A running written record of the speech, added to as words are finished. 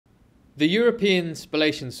The European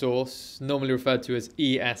Spallation Source, normally referred to as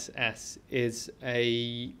ESS, is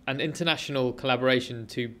an international collaboration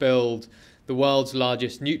to build the world's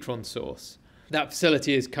largest neutron source. That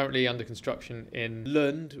facility is currently under construction in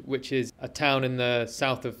Lund, which is a town in the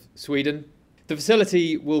south of Sweden. The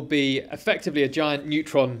facility will be effectively a giant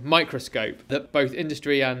neutron microscope that both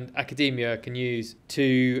industry and academia can use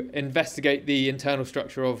to investigate the internal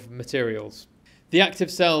structure of materials. The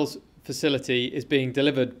active cells facility is being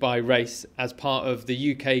delivered by RACE as part of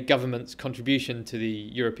the UK government's contribution to the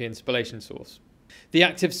European Spallation Source. The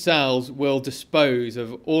active cells will dispose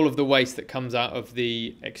of all of the waste that comes out of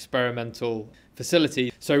the experimental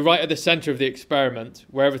facility. So right at the centre of the experiment,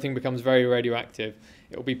 where everything becomes very radioactive,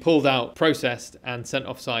 it will be pulled out, processed and sent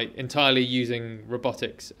off-site entirely using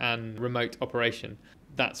robotics and remote operation.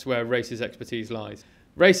 That's where RACE's expertise lies.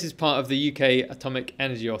 RACE is part of the UK Atomic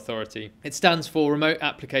Energy Authority. It stands for Remote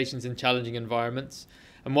Applications in Challenging Environments,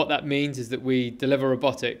 and what that means is that we deliver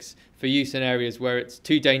robotics for use in areas where it's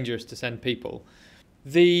too dangerous to send people.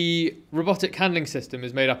 The robotic handling system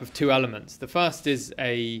is made up of two elements. The first is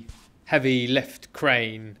a heavy lift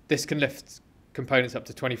crane. This can lift components up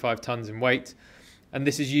to 25 tons in weight, and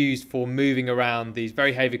this is used for moving around these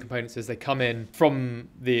very heavy components as they come in from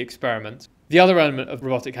the experiment. The other element of the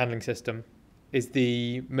robotic handling system is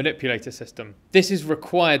the manipulator system. This is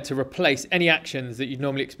required to replace any actions that you'd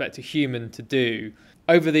normally expect a human to do.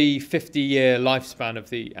 Over the 50-year lifespan of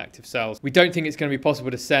the active cells, we don't think it's going to be possible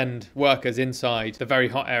to send workers inside the very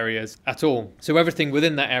hot areas at all. So everything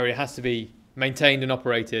within that area has to be maintained and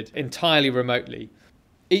operated entirely remotely.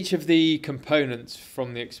 Each of the components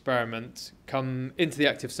from the experiment come into the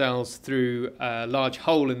active cells through a large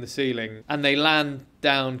hole in the ceiling, and they land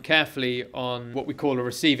down carefully on what we call a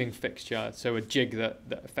receiving fixture, so a jig that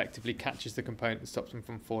effectively catches the component and stops them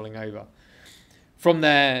from falling over. From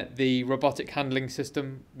there, the robotic handling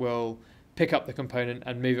system will pick up the component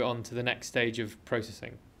and move it on to the next stage of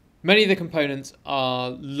processing. Many of the components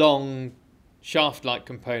are long shaft-like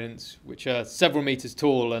components which are several meters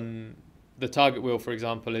tall, and the target wheel, for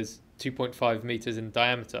example, is 2.5 meters in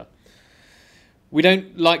diameter. We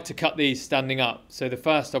don't like to cut these standing up, so the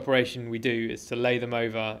first operation we do is to lay them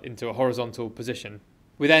over into a horizontal position.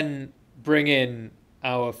 We then bring in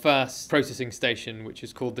our first processing station, which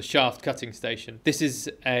is called the shaft cutting station. This is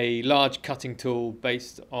a large cutting tool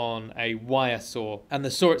based on a wire saw, and the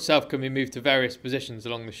saw itself can be moved to various positions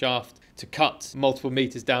along the shaft to cut multiple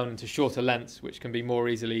meters down into shorter lengths, which can be more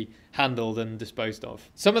easily handled and disposed of.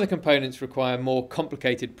 Some of the components require more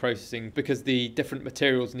complicated processing because the different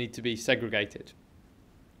materials need to be segregated.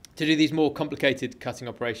 To do these more complicated cutting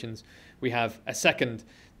operations, we have a second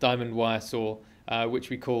diamond wire saw, which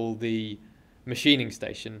we call the machining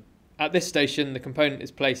station. At this station, the component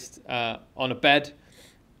is placed on a bed,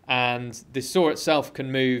 and the saw itself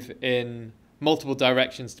can move in multiple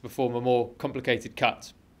directions to perform a more complicated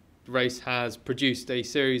cut. RACE has produced a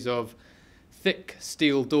series of thick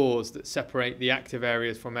steel doors that separate the active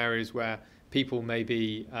areas from areas where people may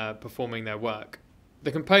be performing their work.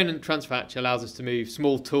 The component transfer hatch allows us to move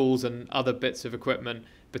small tools and other bits of equipment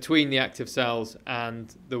between the active cells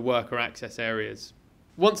and the worker access areas.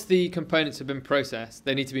 Once the components have been processed,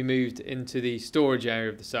 they need to be moved into the storage area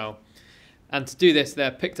of the cell. And to do this,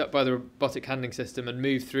 they're picked up by the robotic handling system and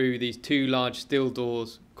moved through these two large steel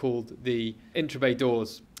doors called the intrabay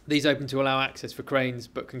doors. These open to allow access for cranes,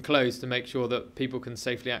 but can close to make sure that people can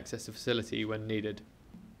safely access the facility when needed.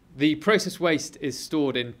 The process waste is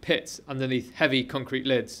stored in pits underneath heavy concrete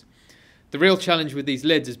lids. The real challenge with these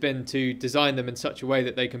lids has been to design them in such a way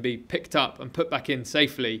that they can be picked up and put back in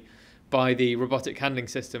safely by the robotic handling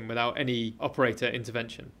system without any operator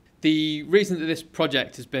intervention. The reason that this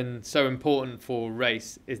project has been so important for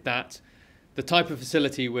RACE is that the type of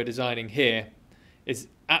facility we're designing here is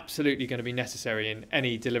absolutely going to be necessary in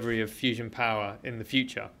any delivery of fusion power in the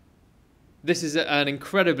future. This is an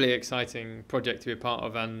incredibly exciting project to be a part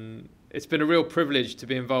of, and it's been a real privilege to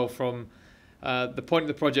be involved from the point of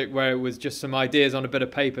the project where it was just some ideas on a bit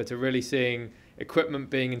of paper to really seeing equipment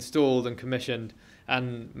being installed and commissioned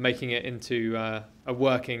and making it into a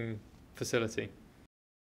working facility.